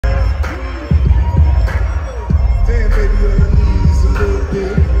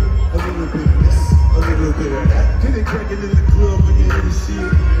cracking in the club when you hear the shit.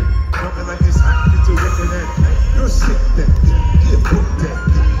 Bumping like this hot, get to working that. Girl, shake that, yeah, book that.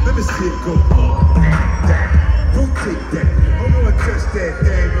 Let me see it go. Rotate that. Oh no, I touch that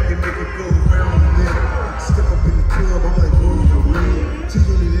thing, we can make it go round and then. Step up in the club, I'm like, oh, you're real. 2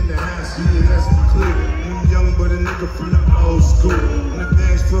 unit in the house, yeah, that's clear. I'm young, but a nigga from the old school. On the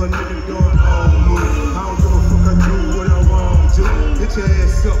dance floor, nigga doing all move. I don't give a fuck, I do what I want to. Get your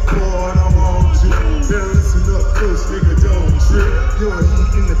ass up, boy, I want to. Better listen up close, nigga, don't trip. You're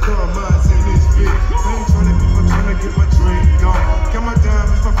heat in the car, mine's in this bitch. I ain't tryna get my drink on. Got my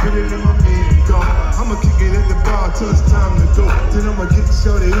diamonds, my pretty and my meat gone. I'ma kick it at the bar till it's time to go. Then I'ma get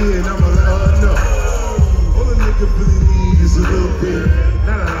shorty in, I'ma let her know. All a nigga really need is a little bit.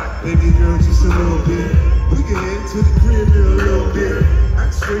 Not a lot, baby girl, just a little bit. We can head to the crib in a little bit. I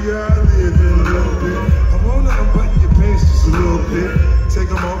can show you how I live in a little bit. I wanna unbutton your pants just a little bit. Take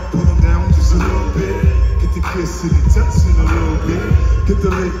them off, pull them down just a little bit. Get the kiss and the touch in a little bit. Get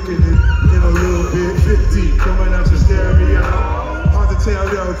the lick in it in a little bit. 50 coming out your stereo. Hard to tell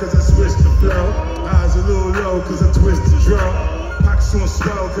yo, cause I switched the flow. Eyes a little low, cause I twist the draw. Pockets on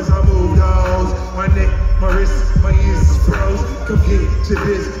swell, cause I move those. My neck, my wrist, my ears is froze. Come get to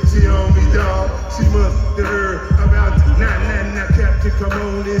this, she on me, dog. She must have heard about the nah, Captain, come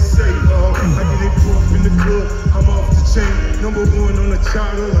on and save her. I get it proof in the club, I'm off the chain. Number 1 on the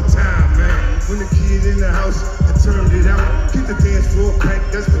chart all the time, man. When the kid in the house, I turned it out. Keep the dance floor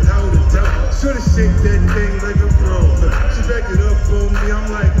packed, that's without a doubt. Shorty shake that thing like a pro. She back it up on me, I'm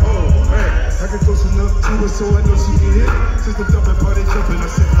like, oh, man. I can close enough to her so I know she can hit. System jumping, party jumping, I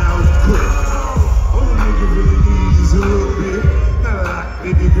said loud and quick. All a nigga really needs is a little bit. Not a lot,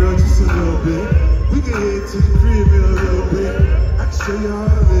 baby girl, just a little bit. We can head to the crib in a little bit. I can show you how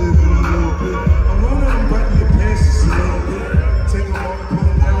I live in a little bit. I wanna unbutton your pants just a little bit. Take them off, pull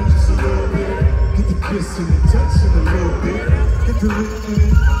them down just a little bit. Get the kiss and the touch in a little bit. Get the lick in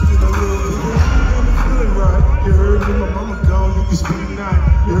it in a little bit. I'm feeling right. You heard me, my mama gone, you can spend the night.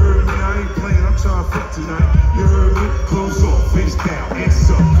 You heard me, I ain't playing, I'm trying to fuck tonight. You heard me, clothes off, face down,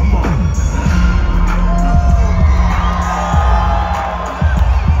 hands up, come on.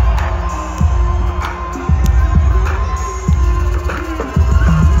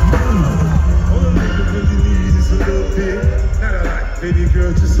 Baby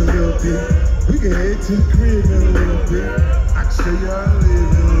girl, just a little bit. We can head to the crib in a little bit. I can show you how I live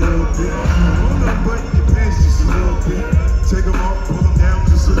in a little bit. I wanna unbutton your pants just a little bit. Take them off, pull them down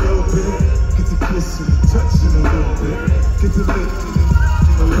just a little bit. Get the kiss and the touch in a little bit. Get the lift